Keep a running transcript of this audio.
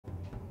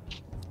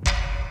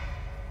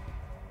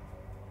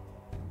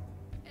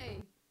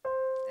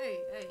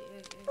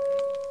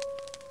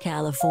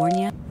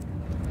California.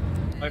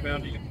 I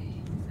found you.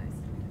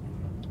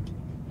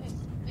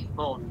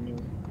 Oh no.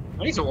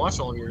 I need to watch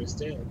all yours,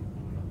 damn.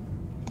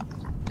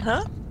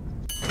 Huh?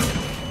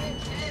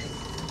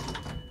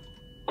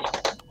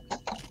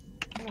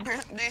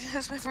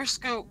 That's my first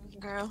scoop,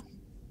 girl.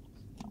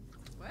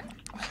 What?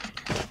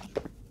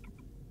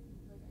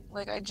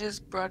 Like, I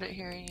just brought it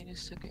here and you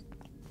just took it.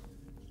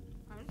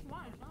 I just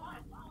want.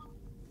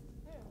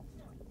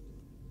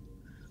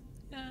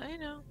 Yeah, I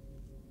know.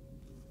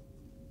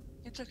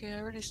 It's okay, I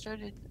already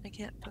started. I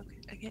can't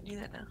do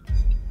that now.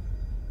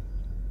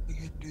 I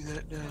can't do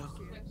that now.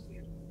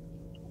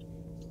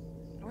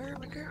 Where are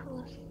we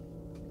going?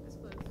 This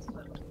place.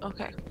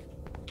 Okay.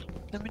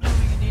 Let me know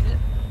when you need it.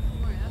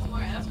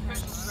 That's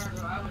Christmas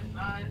cargo. I wouldn't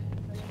mind.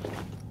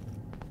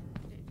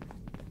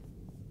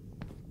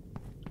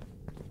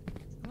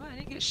 What? I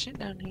didn't get shit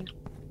down here.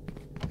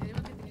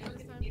 Anyone get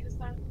the key this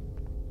time?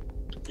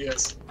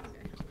 Yes. Okay.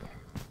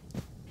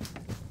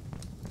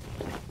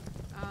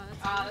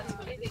 That's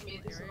what they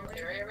made this little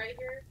area right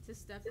here to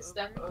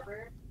step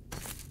over.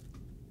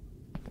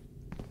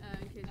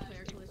 In case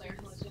player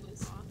collision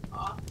is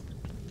off.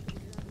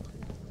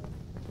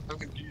 I'm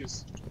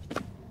confused.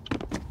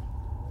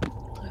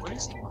 What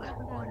is it?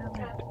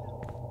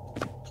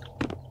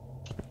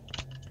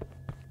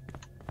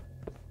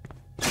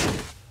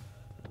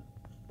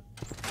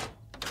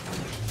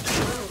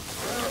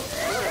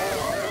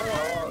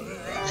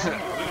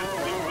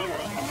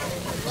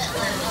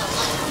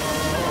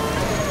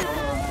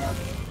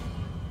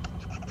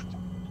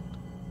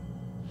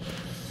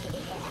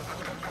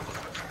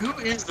 Who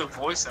is the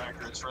voice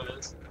actors for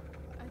this?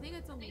 I think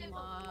it's a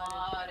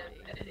lot of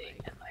editing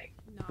and like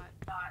not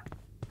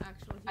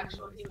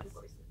actual human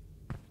voices.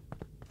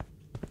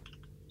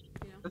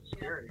 You know? That's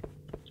scary.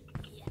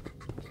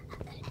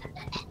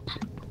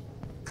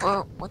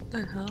 Whoa, what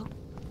the hell?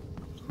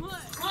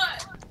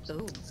 What?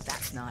 Ooh,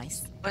 that's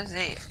nice. What is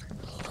it?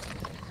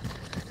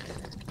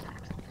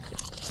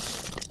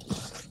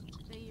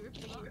 Then you rip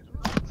it off.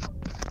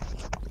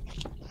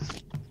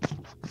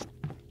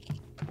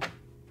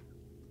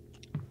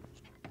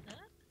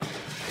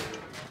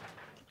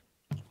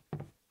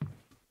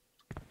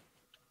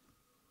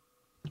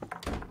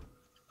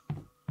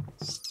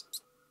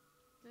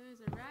 There's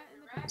a rat in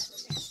the pantry.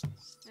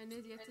 And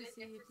is yet to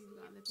see if you've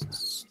gotten the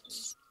pantry.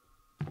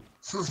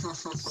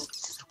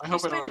 I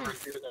hope I don't ever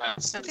do that. I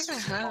think I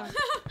have.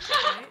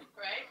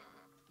 Right?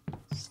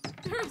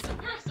 There's a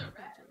rat in the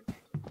pantry.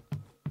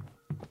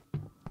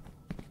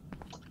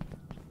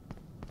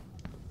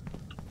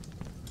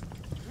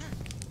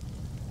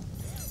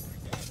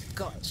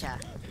 Gotcha.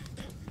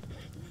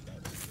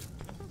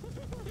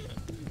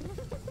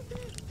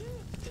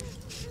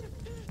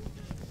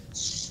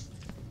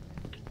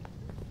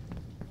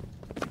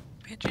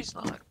 Pantry's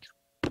locked.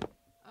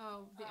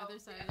 Oh, the other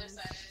side is.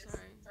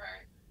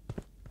 Sorry.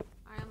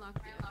 I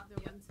unlocked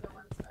the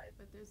one side,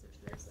 but there's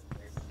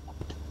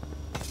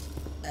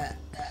that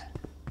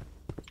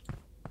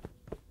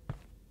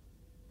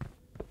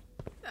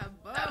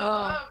bug.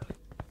 Oh.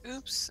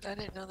 Oops, I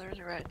didn't know there was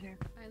a rat in here.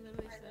 I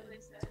literally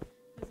said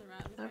there's a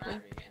rat in the Okay.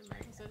 pantry, and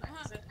Michael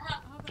said, I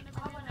hope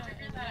I never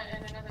do that,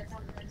 and another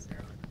time.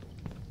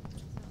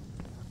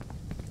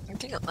 I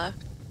think it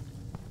left.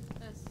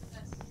 That's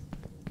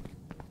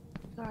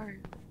Sorry.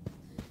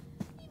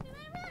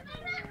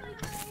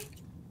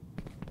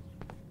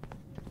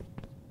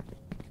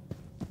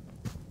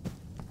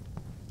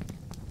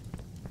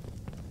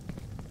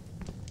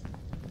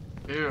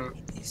 Ew.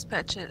 These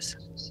patches.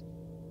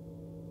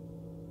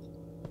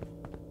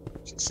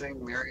 She's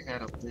saying Mary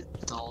had a big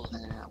doll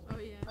now. Oh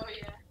yeah.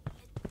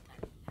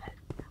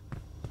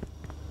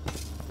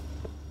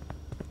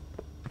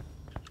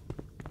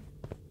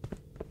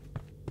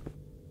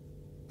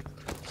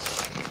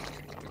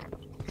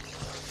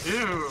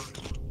 Ew.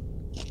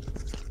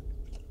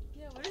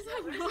 Yeah, what is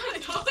that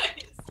noise?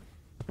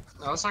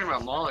 I was talking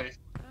about Molly.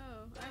 Oh,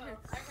 I heard.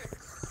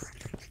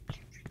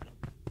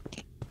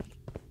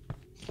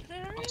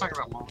 I'm talking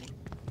about Molly.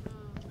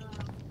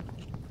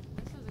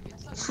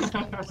 That sounds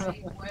like it's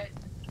what?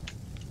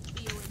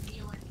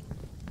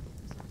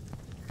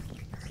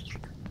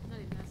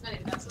 Not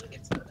even that's what it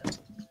gets to.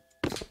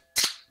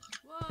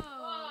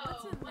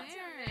 Whoa, what's in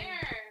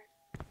there?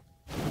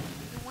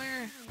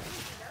 Where?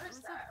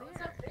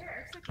 What's up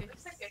there?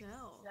 Looks like a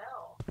cell.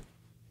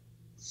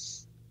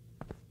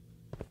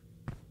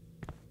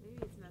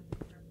 Maybe it's nothing.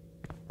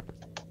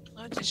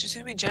 Oh, did you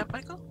see me jump,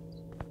 Michael?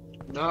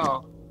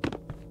 No.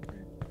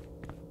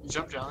 You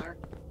jumped down there?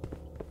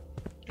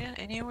 Yeah,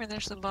 anywhere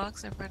there's the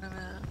box in front of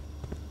it.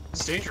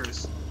 It's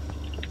dangerous.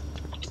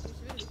 We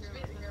should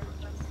really care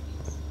about that.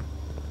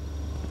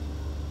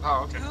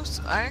 Oh, okay. Oops,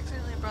 I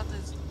accidentally brought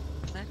this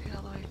knife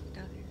all the way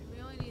down here.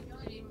 We only need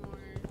 3 more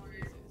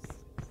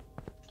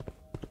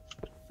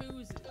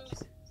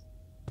fuses.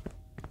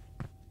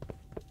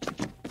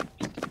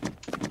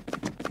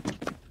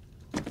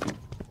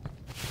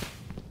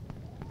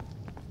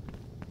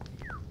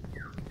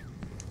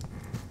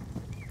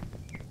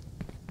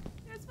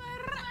 It's my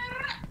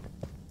rat.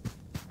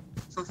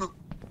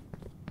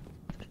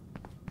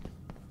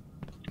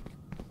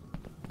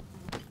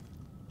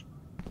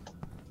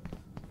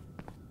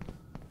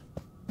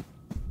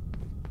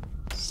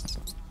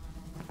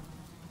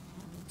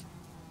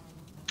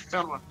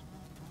 Found one.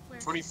 Where?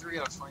 23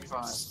 out of 25.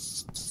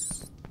 Where's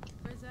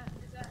that?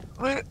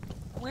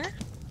 Where?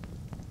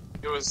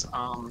 It was,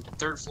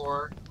 3rd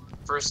floor,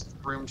 first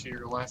room to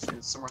your left, and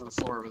it's somewhere on the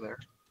floor over there.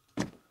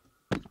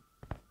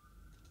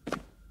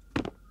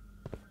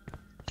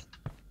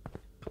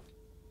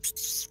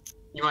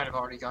 You might have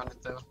already gotten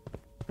it, though.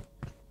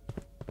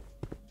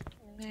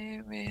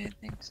 Maybe, I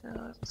think so. I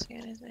don't see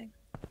anything.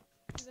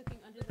 He's looking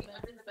under the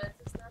bed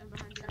and stuff. And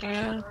behind your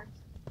Yeah. door.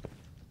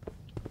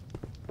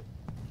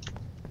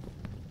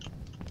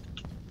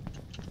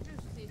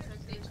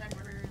 Just check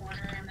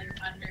corner and then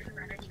under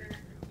furniture.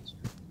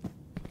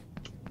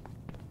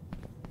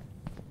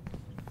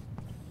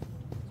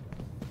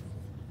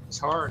 It's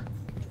hard.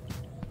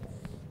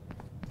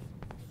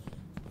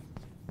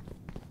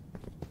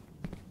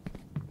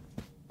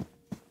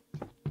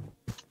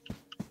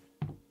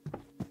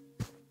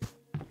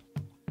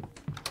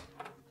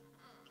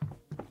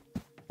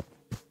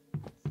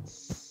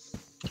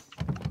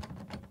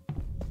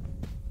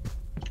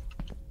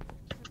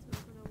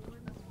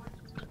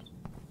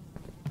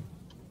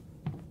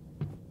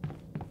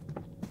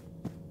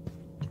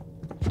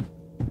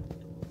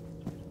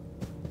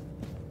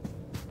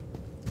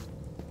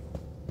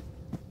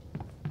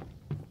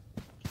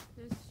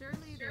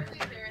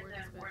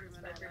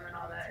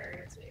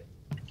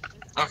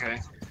 Okay.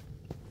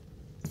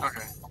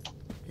 Okay.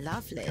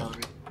 Lovely. Copy.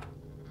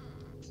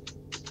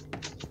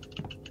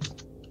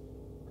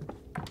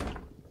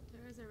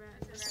 There is a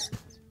rat. There's a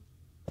rat too.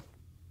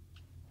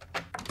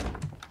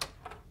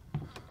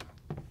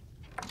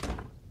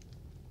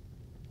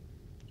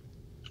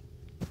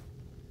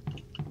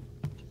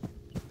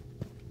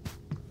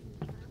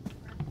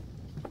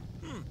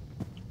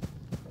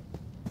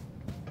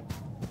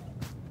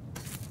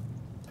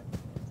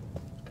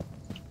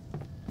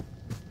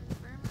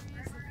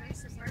 Infirmary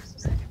is the first or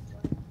second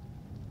floor?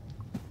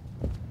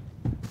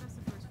 That's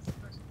the first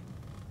floor.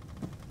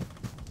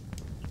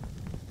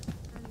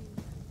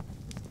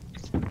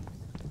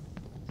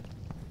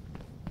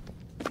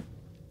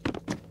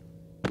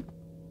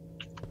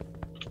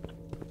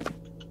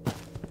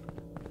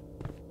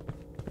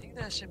 I think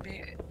that should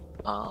be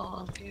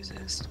all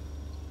fuses.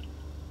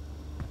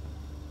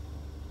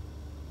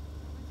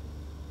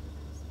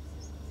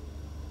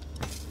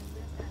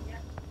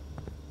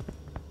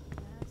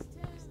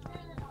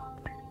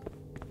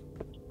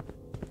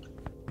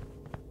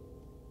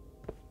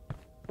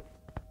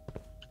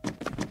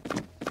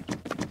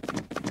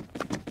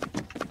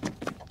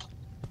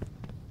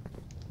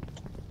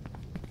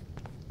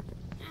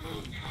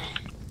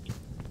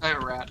 I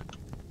have a rat.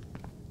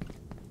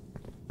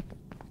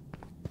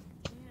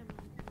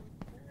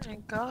 Oh my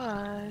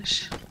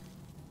gosh.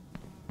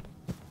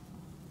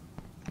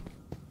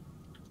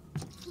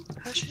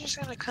 How's she just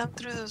gonna come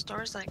through those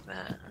doors like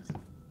that?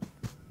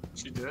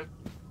 She did.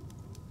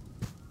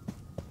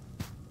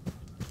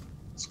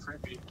 It's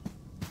creepy.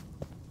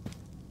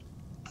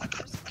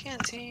 Where's the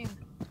canteen?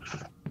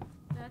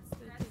 That's the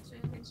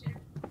kitchen where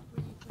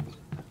you can eat.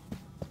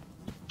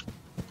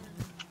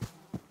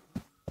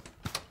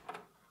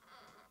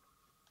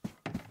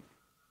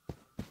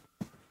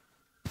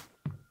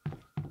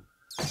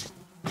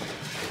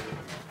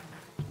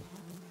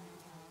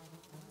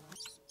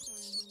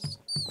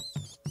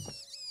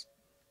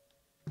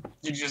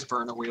 Did you just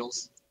burn the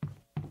wheels?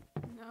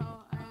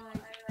 No, I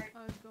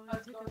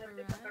was going to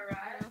pick up a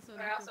rat.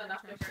 I also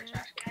knocked over a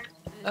trash can.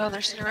 Oh,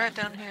 there's a rat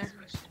down here.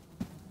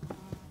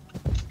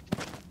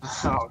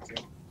 Oh,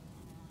 okay.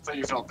 Thought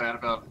you felt bad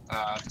about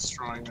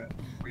destroying the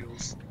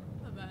wheels.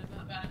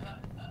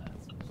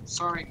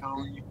 Sorry,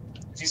 homie.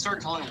 If you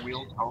start calling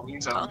wheels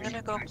homies, I I'm don't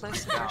gonna go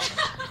place the down. first.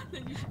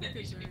 Then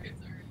you should be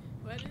concerned.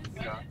 What is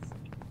Yeah.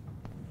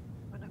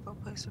 I'm gonna go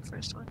place the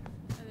first one.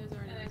 Oh, there's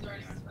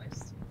already one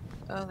placed.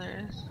 Oh,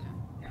 there is.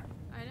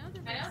 I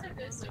know that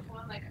there's like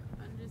one like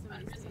under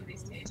some of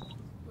these tables.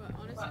 But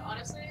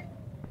honestly,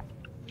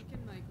 we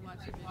can like watch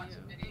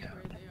a video of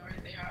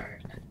where they are.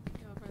 And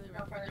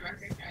they'll probably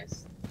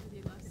recognize the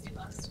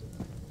last two.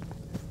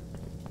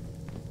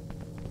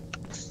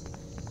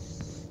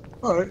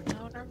 Alright.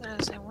 I wonder if they're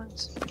the same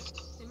ones.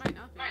 They might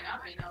not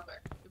be, no, but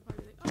they'll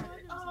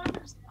probably be like, oh, I've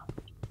never seen that.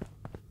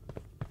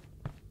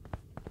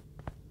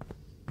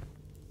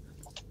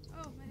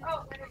 Oh, my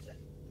God.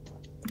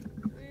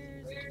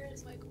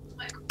 Where's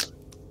Michael?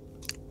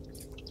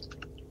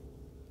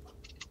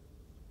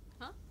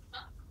 Huh?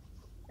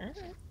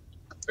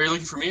 Are you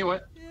looking for me?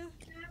 What? Yeah.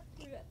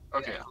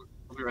 Okay,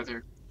 I'll be right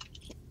there.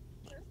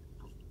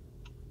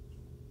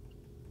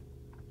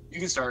 You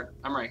can start.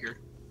 I'm right here.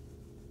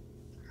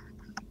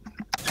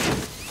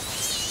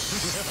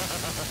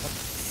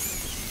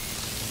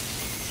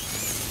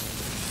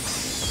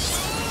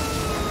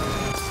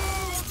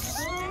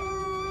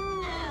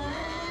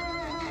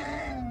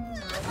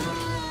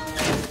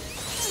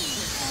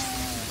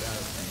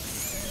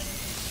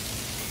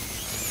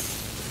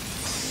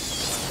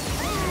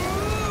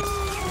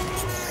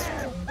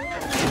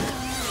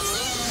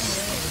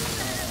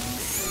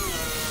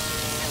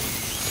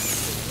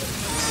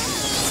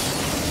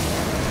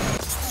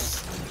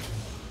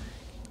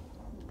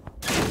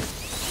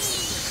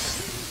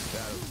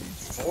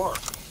 4.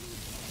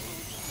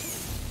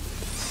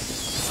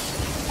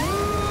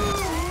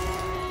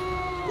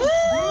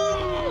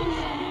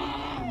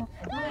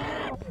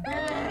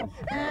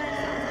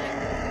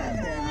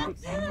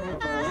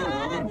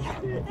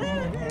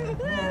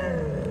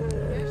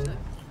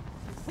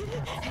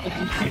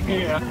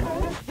 Yeah.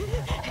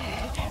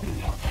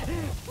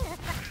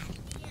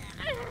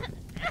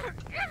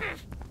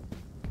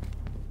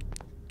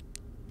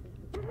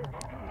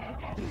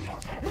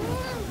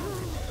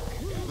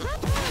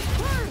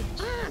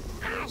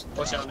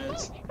 Watch out,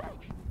 Nids.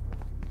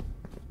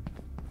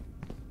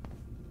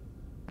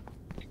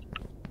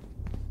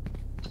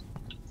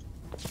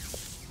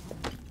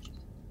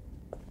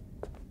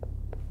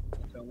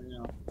 Tell me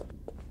now.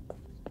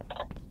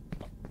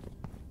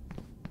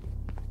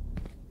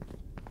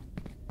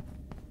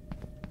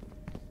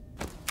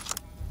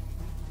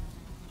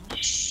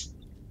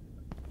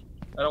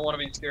 I don't want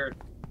to be scared.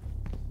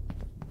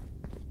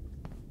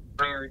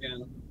 Bring her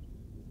again.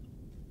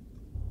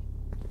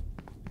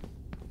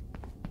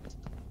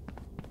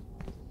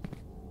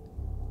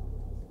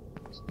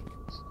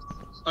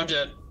 I'm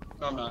dead.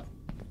 No, I'm not.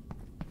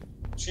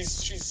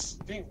 She's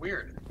being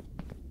weird.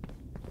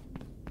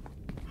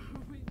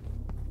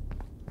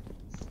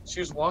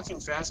 She was walking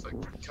fast but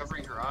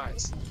covering her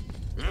eyes.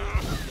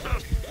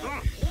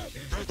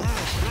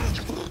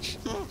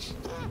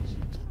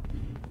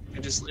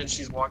 And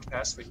she's walked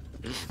past me.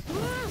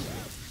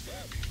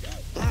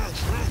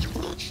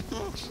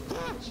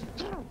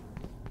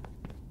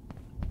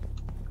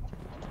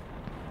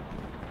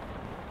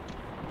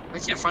 I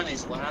can't find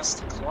these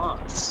last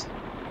cloths.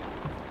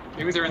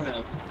 Maybe they're in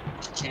the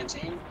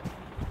canteen?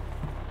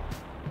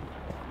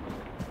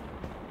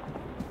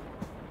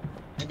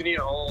 Maybe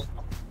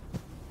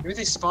maybe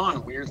they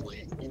spawn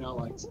weirdly, you know,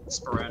 like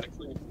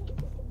sporadically.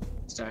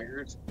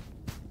 Staggered.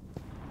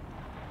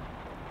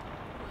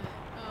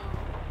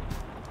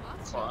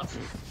 Cloth.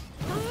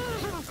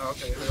 Oh,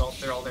 okay,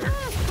 they're all there.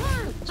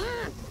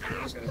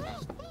 Okay.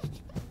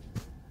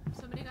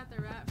 Somebody got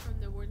the rat from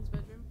the warden's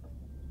bedroom?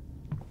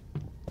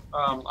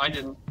 I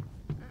didn't.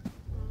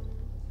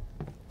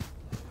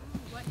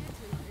 What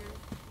answer is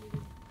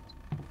needed?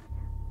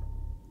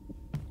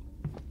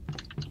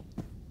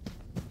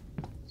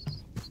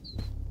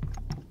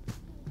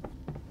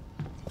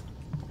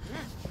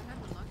 I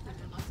haven't locked it.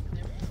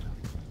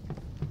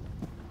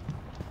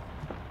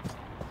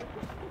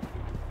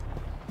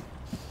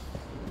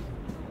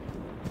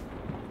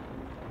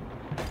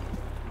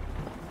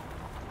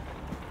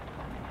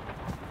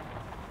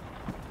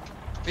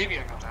 Maybe I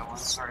got that one,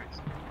 sorry. I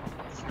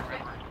can't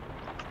remember.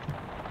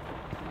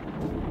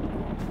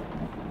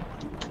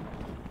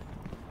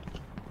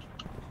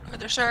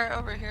 There's her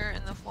over here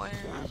in the foyer.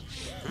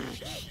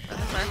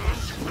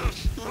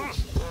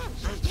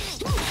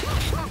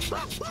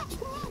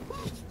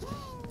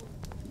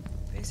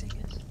 Facing it.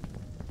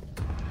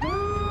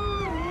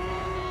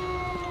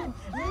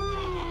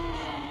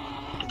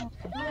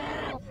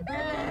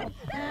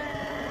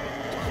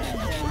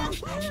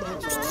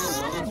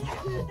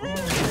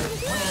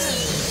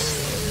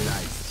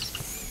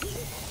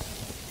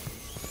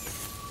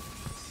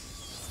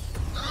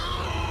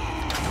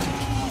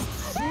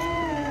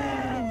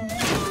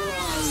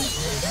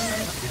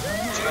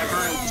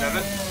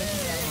 Devin?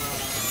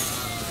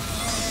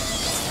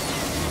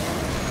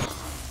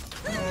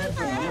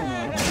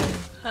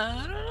 I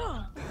don't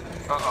know.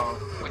 Uh-oh.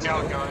 Look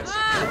out, guys.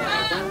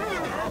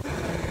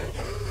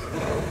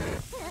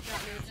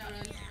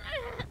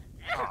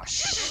 Oh,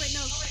 shit. Wait,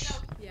 no.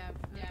 Yeah.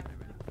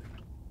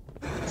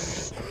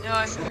 No,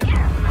 I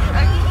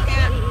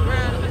can't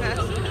run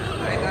fast enough.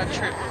 I got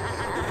tripped.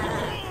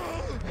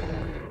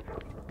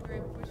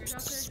 Alright, before she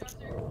drops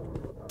her.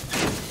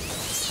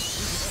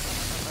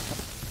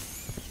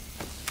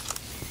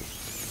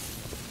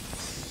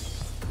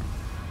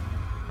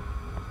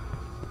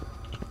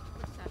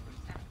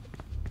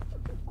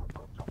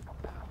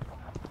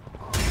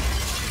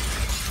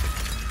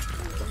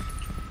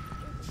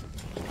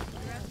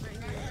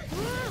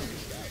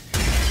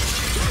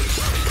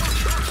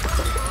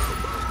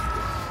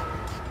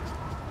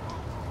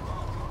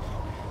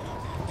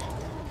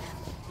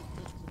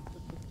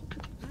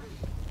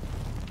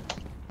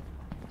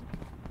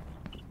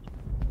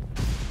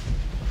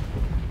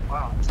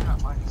 Wow, I cannot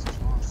find these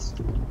cloths.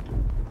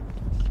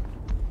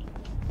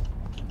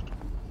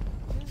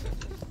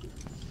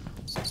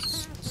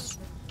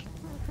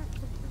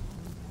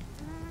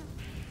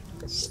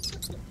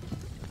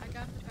 I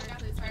got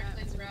the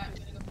fireplace rat.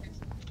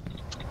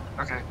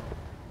 Okay.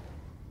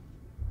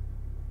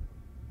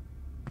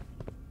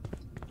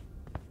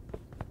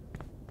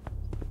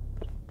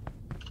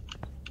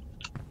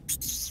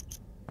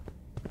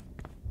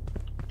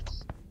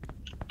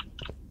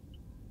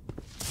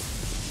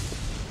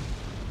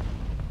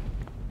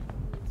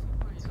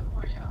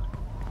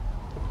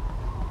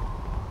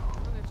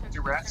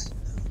 Two rats?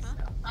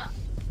 Huh?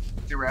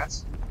 Two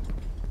rats?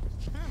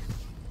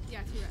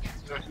 Yeah, 2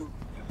 rats.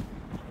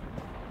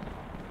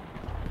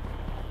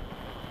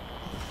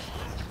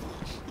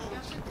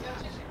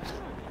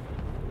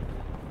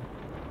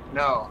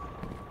 No.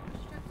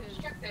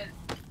 Constructed.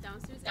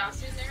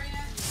 downstairs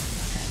area?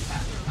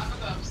 Okay, I'm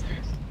gonna go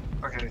upstairs.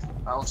 Okay,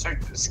 I'll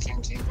check this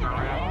game team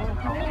around.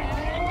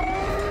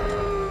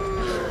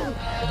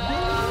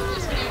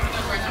 Just gonna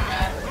know where they're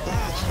at.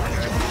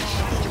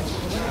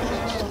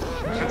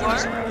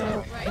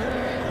 Right.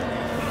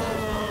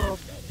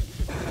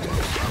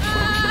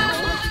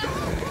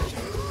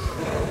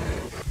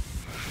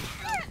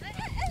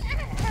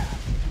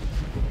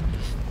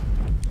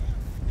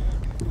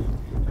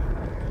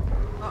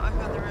 Oh, I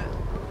found the rat.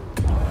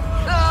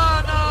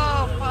 Oh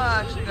no!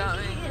 Fuck, she got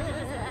me.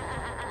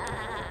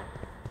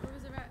 Where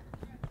was the rat?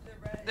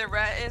 The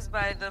rat is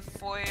by the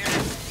foyer,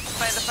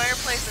 by the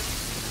fireplace.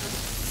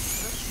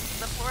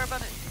 The floor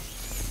above it.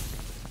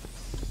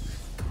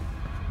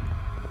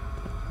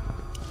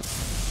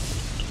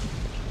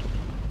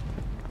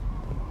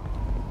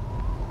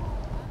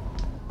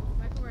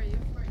 Michael, where are you?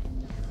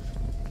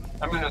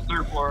 I'm in the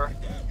third floor.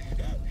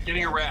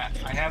 Getting a rat.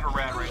 I have a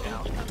rat right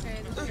now.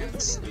 Okay,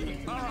 It's the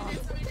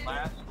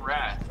last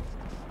rat.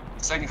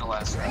 Second to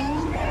last rat.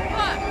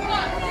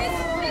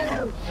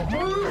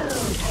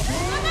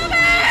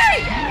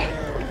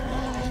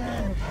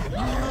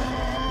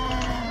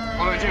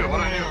 What do I do? What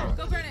do I do?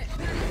 Go burn it.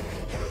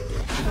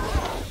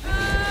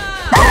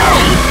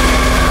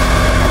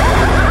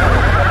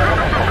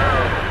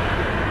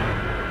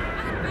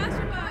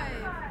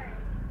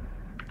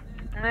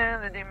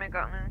 Nah, the demon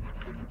got me.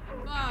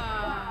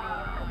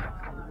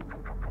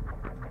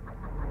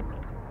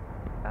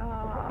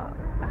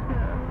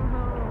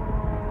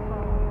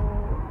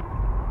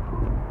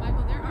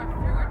 Michael, there are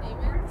 4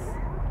 demons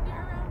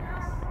near around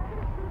us,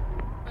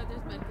 but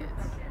there's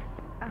medkits.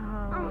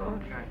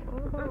 Okay.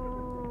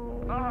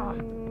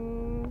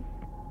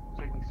 It's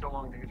taking so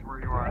long to get to where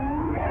you are.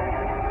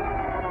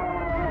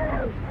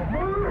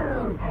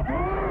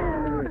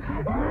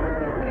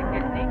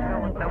 Get Nico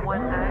with the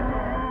one knife.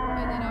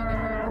 And then I'll get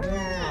her with the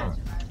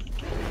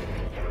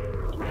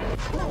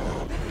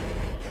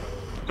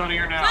It's on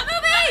here now. Stop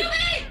moving!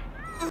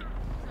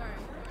 Sorry.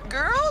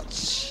 Girl,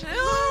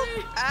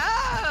 chill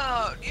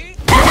out. You...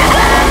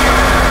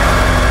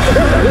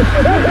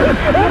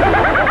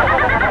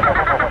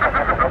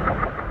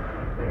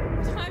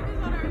 Time is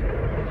on our,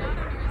 not on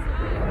our side.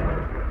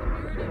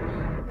 The mirror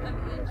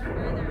an inch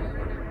further or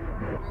whatever.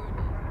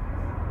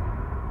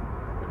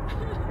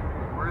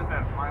 Where's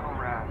that final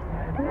rat?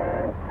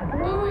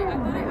 Oh wait, I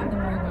thought I had the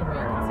mirror going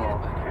where you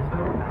can see the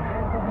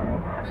final one.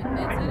 But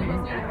it said it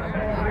was near the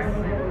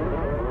fireplace.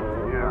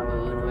 Yeah. Oh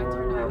no, I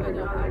turned off.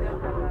 I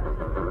know.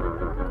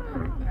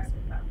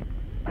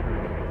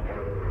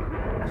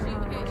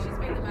 She's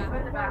made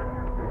the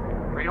bathroom.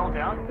 Are you all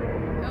down?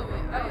 Oh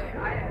wait,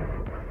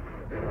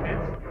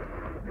 It's?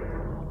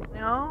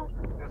 No?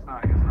 It's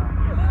not. It's not.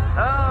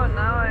 Oh,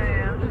 now I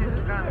am. She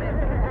just got me.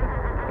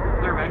 Are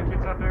there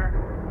medkits up there?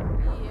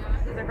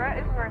 yeah. The rat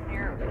is right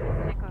here.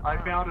 I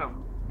found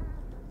him.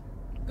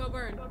 Go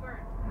burn.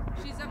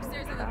 She's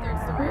upstairs on the 3rd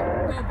story.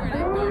 Go burn it.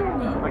 Go.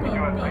 I can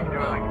do it. I can do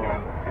it. I can do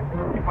it.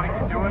 If I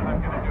can do it,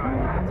 I'm gonna do it.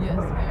 Yes,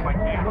 If I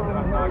can't, then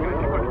I'm not gonna do it.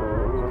 you can do it.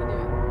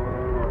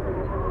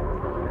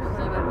 She's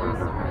on the 3rd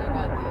story. You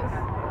got this.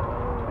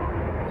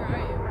 Where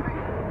are you?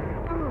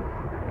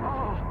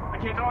 Oh, I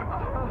can't talk. Oh,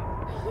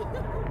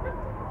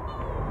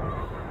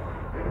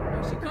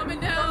 she coming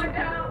down.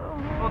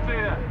 I'll see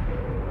ya.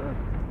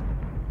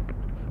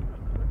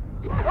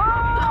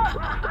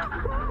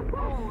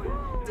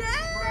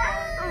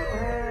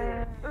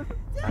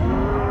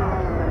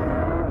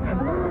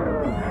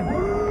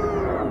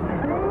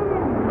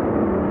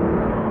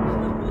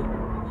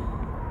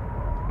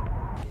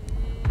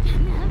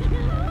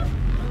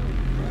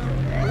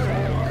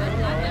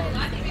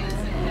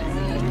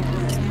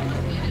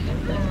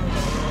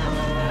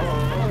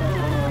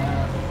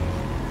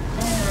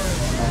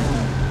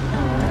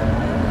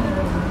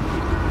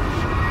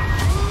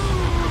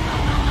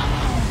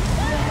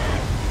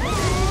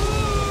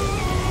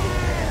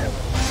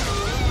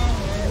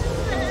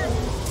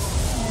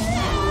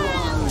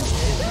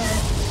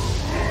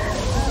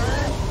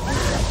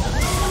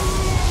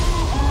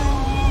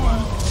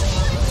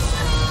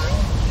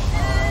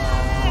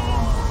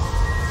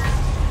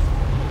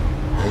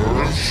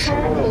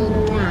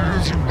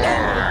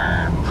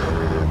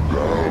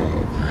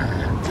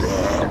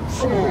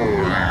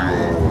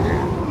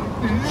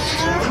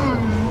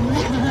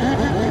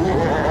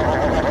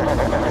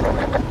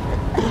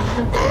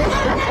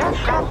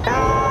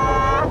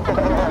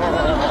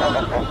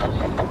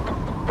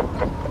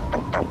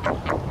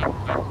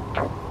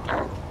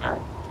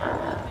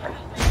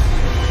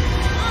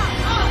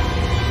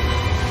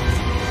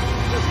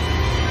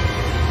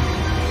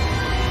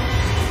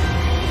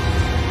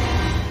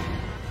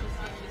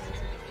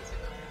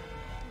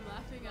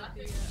 Laughing at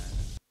the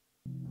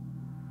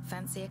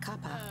Fancy a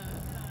cuppa?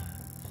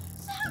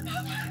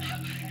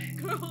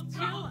 girl,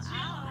 chill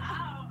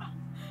out.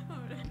 Oh,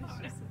 no,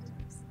 she's so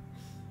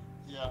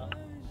Yeah. oh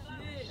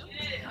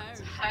shit. I'm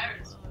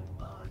tired.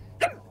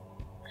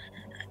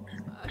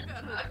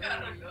 I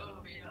gotta go.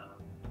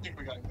 I think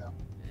we gotta go.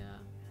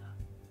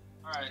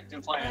 Yeah. Alright,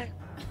 good plan.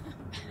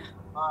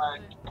 Bye.